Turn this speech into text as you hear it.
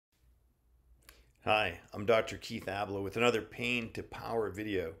Hi, I'm Dr. Keith Ablow with another Pain to Power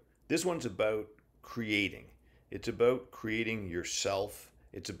video. This one's about creating. It's about creating yourself.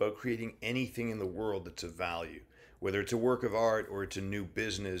 It's about creating anything in the world that's of value, whether it's a work of art or it's a new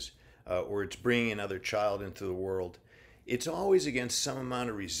business or it's bringing another child into the world. It's always against some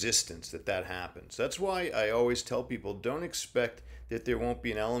amount of resistance that happens. That's why I always tell people don't expect that there won't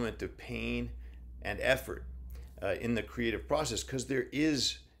be an element of pain and effort in the creative process, because there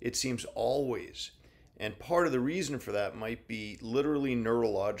is, it seems, always. And part of the reason for that might be literally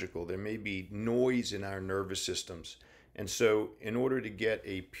neurological. There may be noise in our nervous systems. And so, in order to get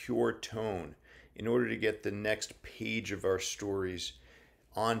a pure tone, in order to get the next page of our stories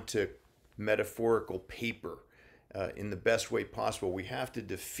onto metaphorical paper in the best way possible, we have to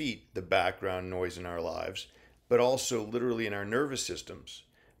defeat the background noise in our lives, but also literally in our nervous systems.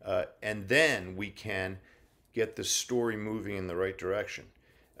 And then we can get the story moving in the right direction.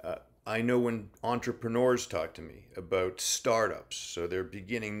 I know when entrepreneurs talk to me about startups, so they're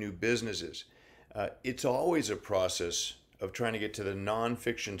beginning new businesses, it's always a process of trying to get to the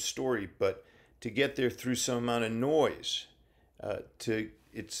nonfiction story, but to get there through some amount of noise.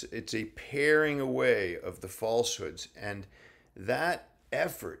 It's a paring away of the falsehoods, and that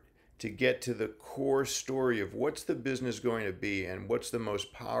effort to get to the core story of what's the business going to be and what's the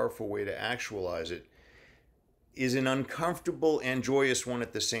most powerful way to actualize it is an uncomfortable and joyous one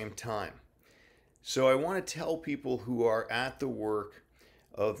at the same time. So I want to tell people who are at the work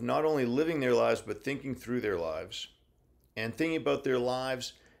of not only living their lives, but thinking through their lives and thinking about their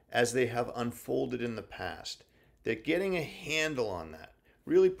lives as they have unfolded in the past, that getting a handle on that,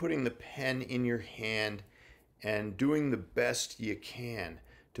 really putting the pen in your hand and doing the best you can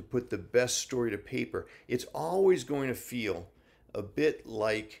to put the best story to paper, it's always going to feel a bit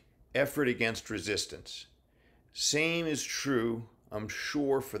like effort against resistance. Same is true, I'm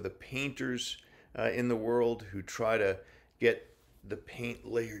sure, for the painters in the world who try to get the paint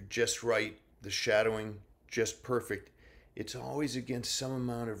layered just right, the shadowing just perfect. It's always against some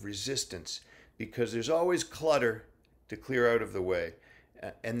amount of resistance because there's always clutter to clear out of the way.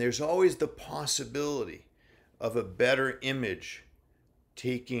 And there's always the possibility of a better image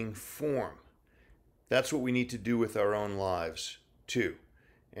taking form. That's what we need to do with our own lives too.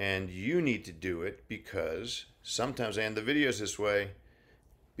 And you need to do it because sometimes I end the videos this way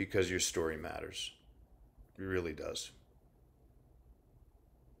because your story matters. It really does.